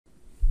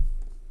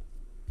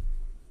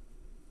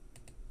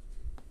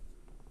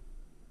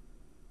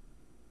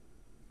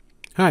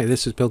Hi,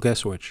 this is Bill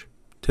Geswich.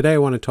 Today I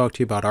want to talk to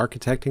you about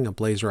architecting a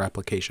Blazor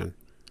application.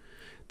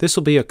 This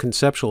will be a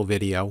conceptual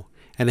video,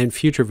 and in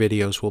future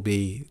videos we'll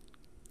be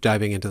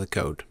diving into the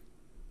code.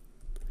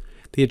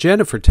 The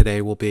agenda for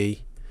today will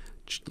be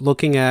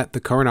looking at the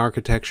current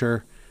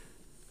architecture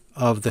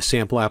of the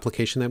sample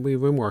application that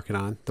we've been working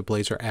on, the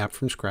Blazor app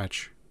from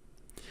scratch.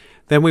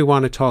 Then we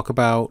want to talk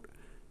about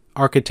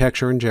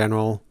architecture in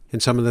general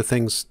and some of the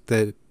things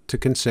to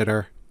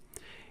consider,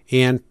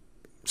 and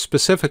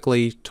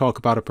specifically talk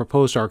about a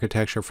proposed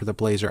architecture for the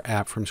Blazor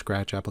app from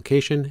scratch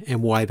application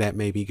and why that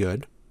may be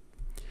good.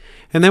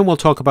 And then we'll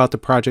talk about the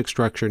project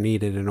structure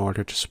needed in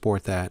order to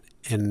support that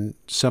and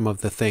some of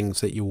the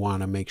things that you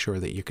want to make sure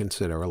that you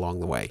consider along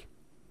the way.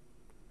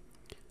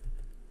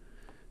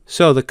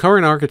 So the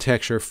current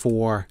architecture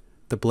for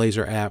the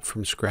Blazor app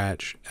from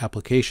scratch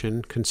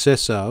application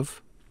consists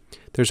of,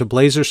 there's a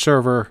Blazor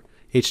server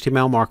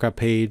HTML markup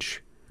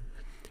page.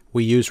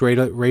 We use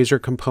Razor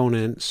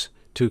components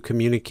to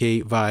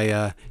communicate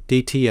via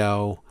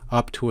DTO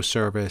up to a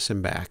service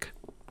and back.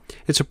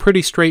 It's a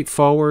pretty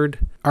straightforward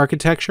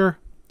architecture.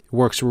 It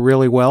works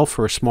really well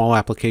for a small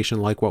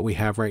application like what we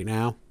have right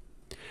now.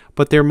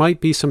 But there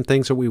might be some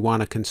things that we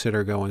want to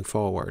consider going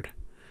forward.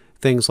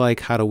 Things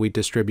like, how do we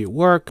distribute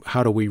work?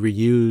 How do we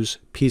reuse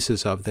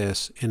pieces of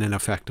this in an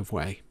effective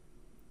way?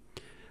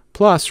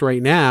 Plus,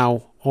 right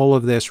now, all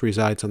of this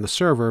resides on the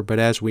server, but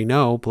as we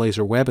know,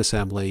 Blazor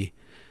WebAssembly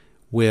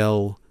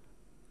will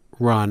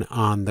run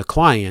on the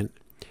client.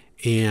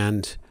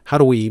 And how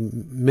do we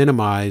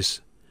minimize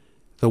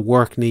the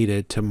work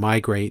needed to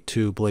migrate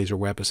to Blazor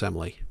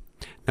WebAssembly?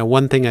 Now,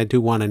 one thing I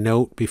do want to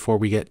note before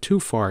we get too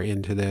far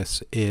into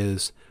this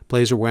is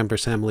Blazor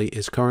WebAssembly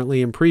is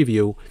currently in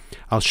preview.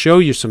 I'll show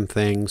you some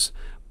things,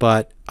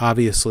 but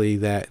obviously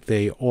that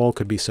they all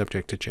could be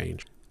subject to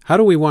change. How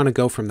do we want to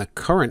go from the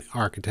current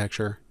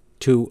architecture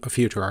to a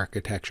future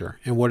architecture,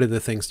 and what are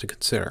the things to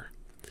consider?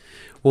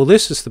 Well,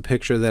 this is the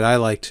picture that I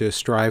like to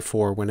strive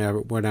for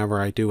whenever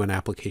I do an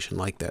application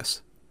like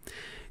this.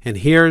 And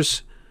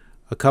here's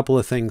a couple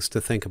of things to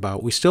think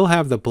about. We still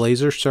have the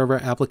Blazor server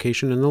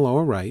application in the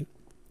lower right.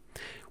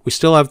 We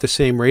still have the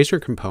same Razor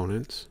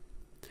components,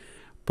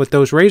 but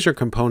those Razor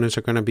components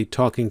are going to be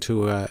talking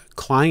to a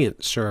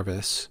client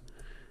service,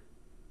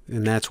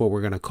 and that's what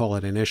we're going to call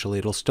it initially.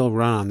 It'll still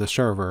run on the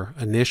server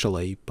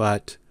initially,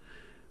 but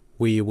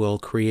we will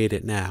create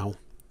it now.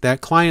 That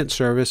client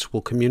service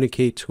will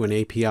communicate to an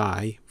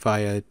API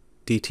via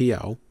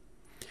DTO,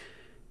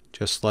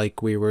 just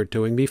like we were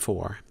doing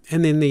before.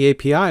 And then the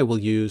API will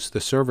use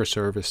the server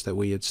service that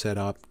we had set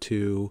up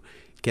to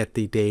get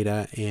the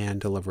data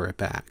and deliver it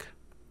back.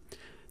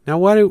 Now,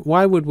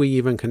 why would we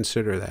even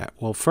consider that?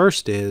 Well,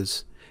 first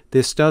is,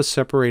 this does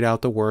separate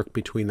out the work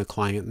between the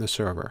client and the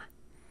server.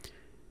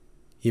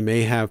 You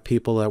may have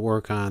people that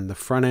work on the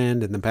front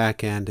end and the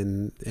back end,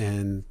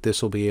 and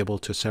this will be able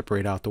to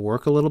separate out the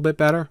work a little bit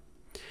better.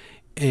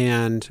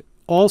 And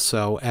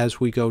also,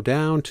 as we go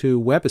down to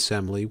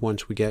WebAssembly,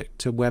 once we get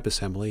to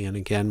WebAssembly, and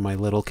again, my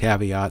little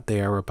caveat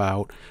there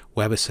about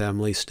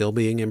WebAssembly still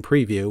being in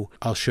preview,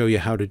 I'll show you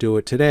how to do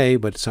it today,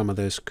 but some of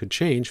this could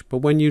change. But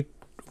when you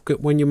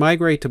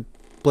migrate to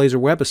Blazor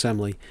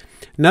WebAssembly,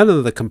 none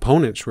of the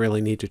components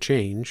really need to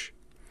change.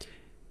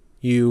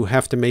 You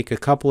have to make a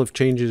couple of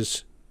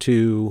changes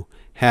to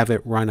have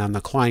it run on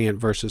the client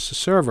versus the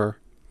server,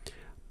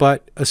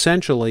 but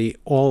essentially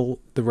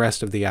all the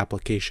rest of the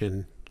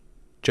application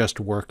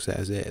just works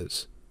as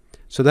is.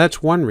 So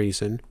that's one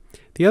reason.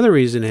 The other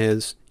reason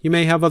is you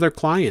may have other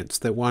clients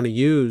that want to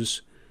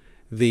use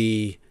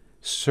the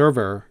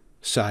server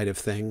side of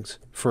things.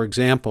 For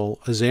example,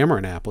 a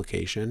Xamarin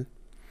application.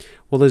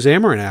 Well, the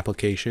Xamarin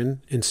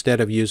application, instead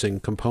of using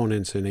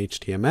components in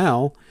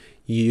HTML,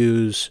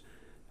 use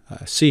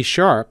C#,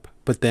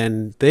 but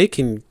then they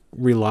can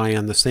rely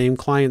on the same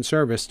client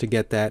service to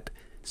get that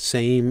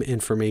same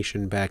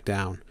information back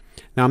down.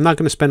 Now, I'm not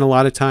going to spend a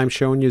lot of time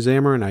showing you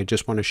Xamarin. I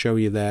just want to show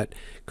you that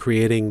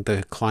creating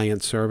the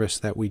client service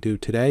that we do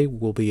today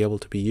will be able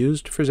to be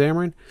used for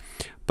Xamarin.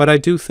 But I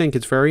do think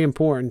it's very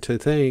important to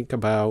think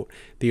about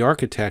the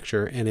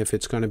architecture, and if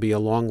it's going to be a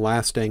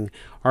long-lasting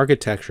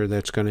architecture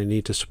that's going to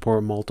need to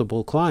support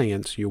multiple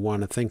clients, you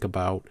want to think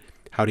about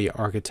how do you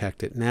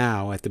architect it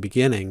now at the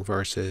beginning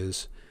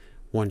versus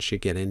once you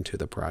get into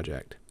the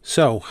project.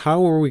 So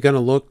how are we going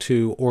to look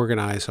to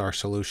organize our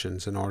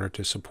solutions in order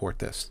to support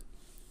this?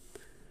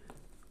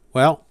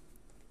 Well,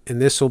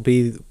 and this will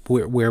be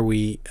where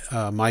we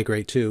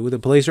migrate to. The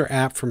Blazor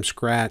app from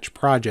scratch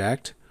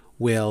project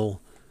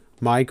will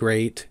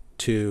migrate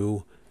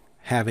to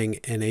having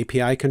an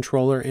API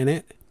controller in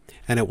it,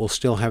 and it will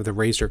still have the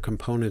Razor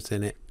components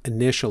in it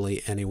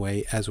initially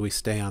anyway, as we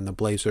stay on the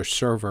Blazor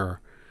server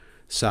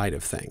side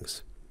of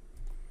things.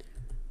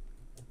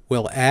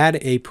 We'll add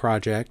a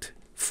project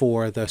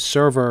for the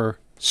server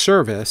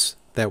service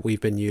that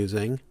we've been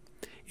using,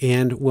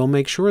 and we'll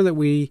make sure that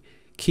we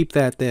keep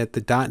that at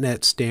the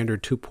 .NET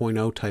Standard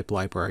 2.0 type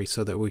library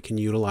so that we can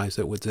utilize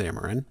it with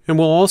Xamarin. And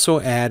we'll also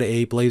add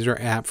a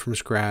Blazor app from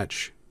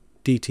scratch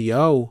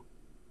DTO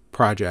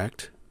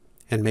project,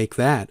 and make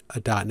that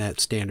a .NET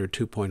Standard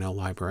 2.0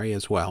 library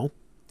as well,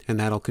 and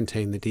that'll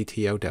contain the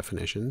DTO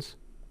definitions.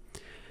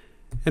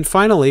 And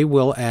finally,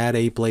 we'll add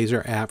a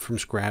Blazor app from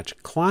scratch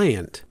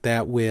client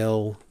that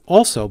will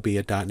also be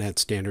a .NET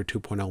Standard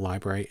 2.0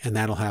 library, and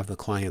that'll have the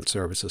client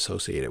service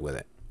associated with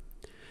it.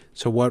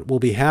 So what will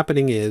be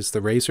happening is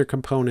the Razor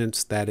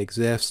components that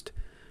exist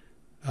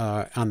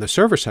on the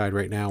server side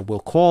right now will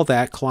call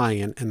that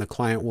client, and the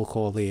client will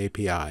call the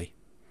API.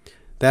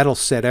 That'll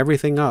set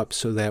everything up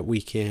so that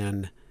we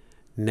can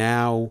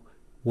now,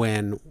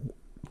 when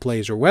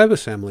Blazor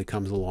WebAssembly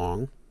comes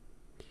along,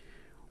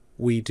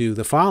 we do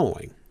the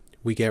following.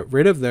 We get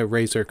rid of the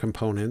Razor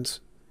components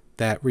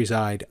that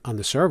reside on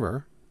the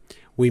server.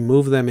 We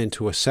move them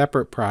into a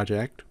separate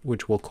project,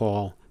 which we'll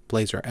call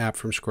Blazor app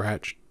from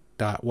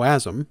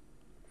scratch.wasm.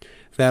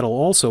 That'll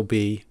also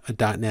be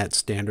a .NET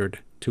Standard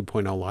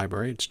 2.0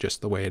 library. It's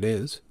just the way it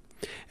is.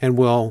 And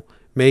we'll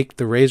make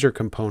the Razor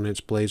components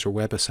Blazor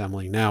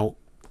WebAssembly. Now,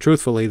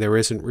 truthfully, there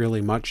isn't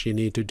really much you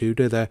need to do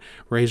to the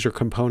Razor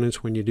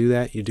components when you do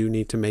that. You do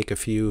need to make a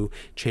few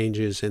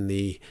changes in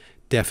the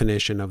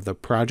definition of the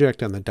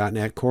project on the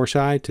 .NET Core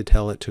side to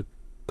tell it to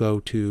go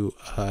to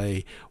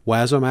a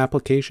WASM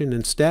application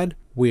instead.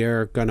 We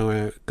are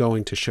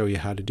going to show you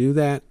how to do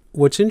that.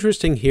 What's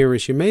interesting here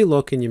is you may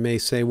look and you may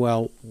say,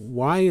 well,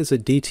 why is a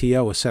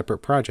DTO a separate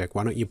project?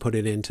 Why don't you put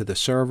it into the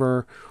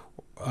server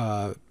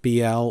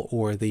BL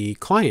or the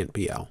client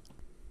BL?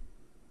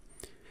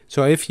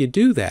 So if you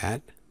do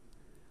that,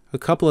 a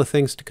couple of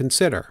things to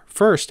consider.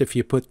 First, if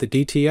you put the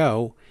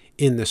DTO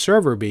in the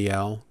server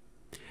BL,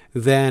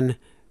 then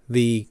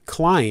the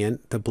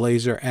client, the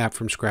Blazor app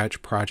from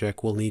scratch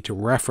project, will need to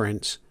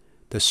reference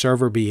the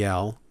server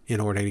BL in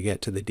order to get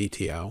to the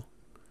DTO.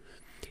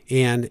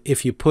 And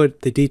if you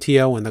put the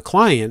DTO in the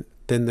client,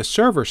 then the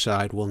server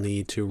side will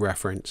need to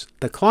reference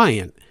the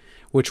client,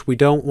 which we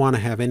don't want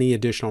to have any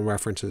additional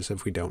references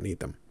if we don't need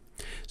them.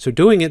 So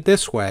doing it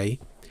this way,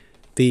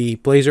 the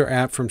Blazor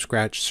app from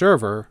scratch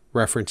server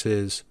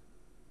references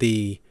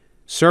the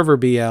server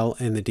BL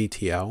and the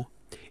DTO,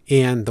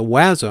 and the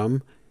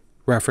WASM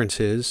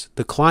references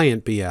the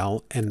client BL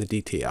and the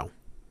DTO.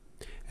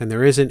 And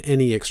there isn't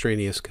any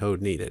extraneous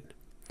code needed.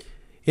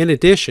 In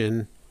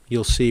addition,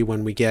 you'll see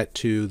when we get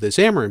to the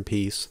Xamarin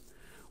piece,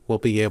 we'll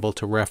be able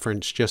to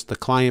reference just the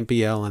client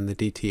BL and the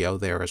DTO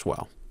there as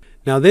well.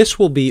 Now this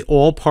will be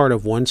all part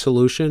of one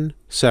solution,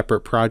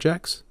 separate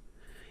projects,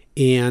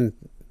 and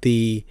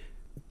the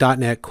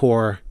 .NET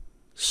Core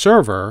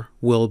server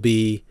will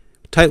be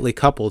tightly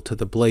coupled to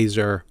the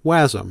Blazor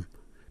WASM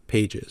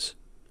pages.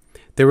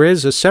 There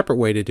is a separate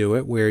way to do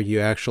it where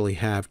you actually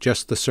have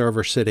just the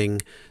server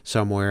sitting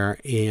somewhere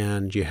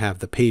and you have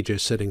the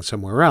pages sitting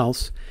somewhere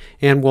else.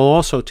 And we'll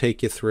also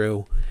take you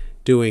through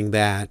doing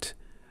that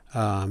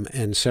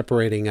and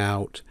separating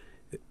out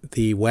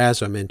the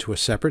WASM into a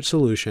separate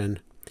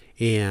solution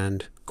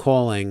and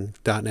calling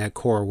 .NET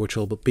Core, which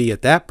will be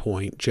at that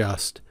point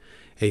just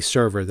a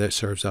server that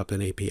serves up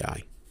an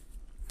API.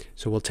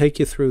 So we'll take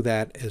you through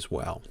that as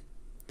well.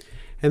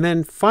 And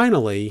then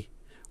finally,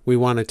 we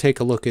want to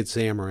take a look at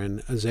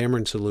Xamarin, a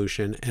Xamarin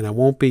solution, and I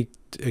won't be,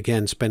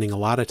 again, spending a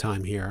lot of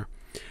time here,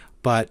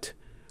 but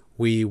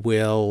we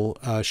will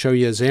show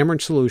you a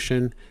Xamarin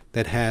solution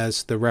that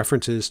has the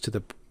references to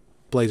the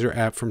Blazor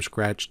app from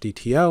scratch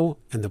DTO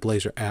and the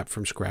Blazor app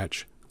from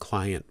scratch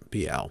client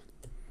BL,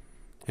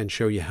 and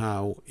show you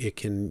how it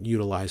can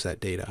utilize that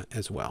data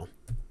as well.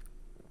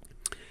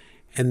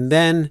 And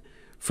then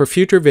for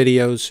future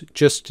videos,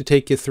 just to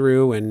take you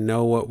through and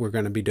know what we're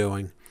going to be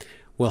doing,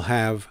 we'll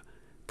have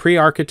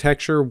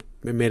pre-architecture.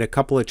 We made a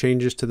couple of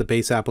changes to the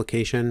base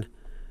application.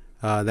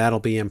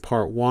 That'll be in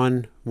part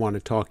 1. I want to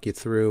talk you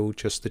through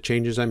just the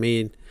changes I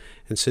made.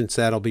 And since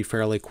that'll be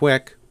fairly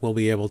quick, we'll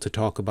be able to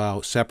talk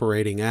about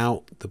separating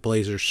out the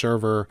Blazor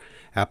server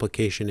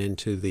application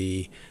into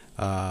the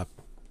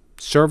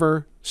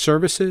server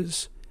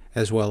services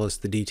as well as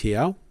the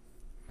DTO.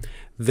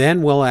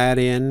 Then we'll add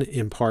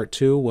in part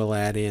 2, we'll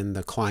add in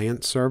the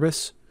client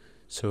service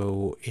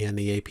and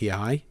the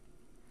API.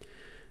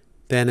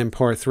 Then in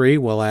part 3,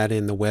 we'll add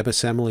in the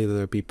WebAssembly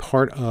that'll be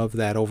part of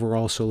that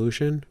overall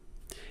solution.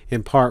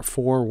 In part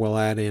 4, we'll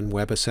add in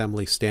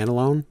WebAssembly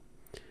standalone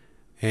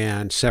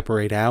and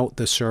separate out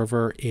the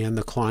server and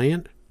the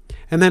client.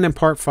 And then in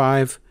part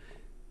 5,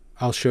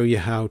 I'll show you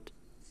how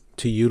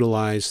to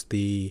utilize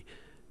the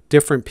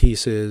different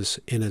pieces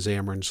in a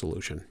Xamarin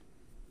solution.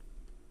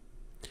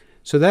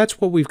 So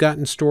that's what we've got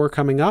in store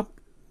coming up.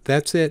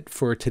 That's it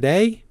for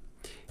today.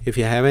 If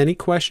you have any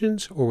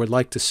questions or would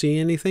like to see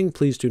anything,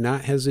 please do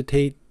not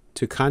hesitate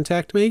to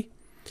contact me.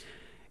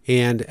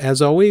 And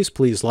as always,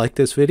 please like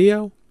this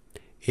video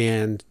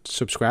and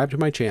subscribe to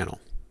my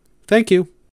channel. Thank you.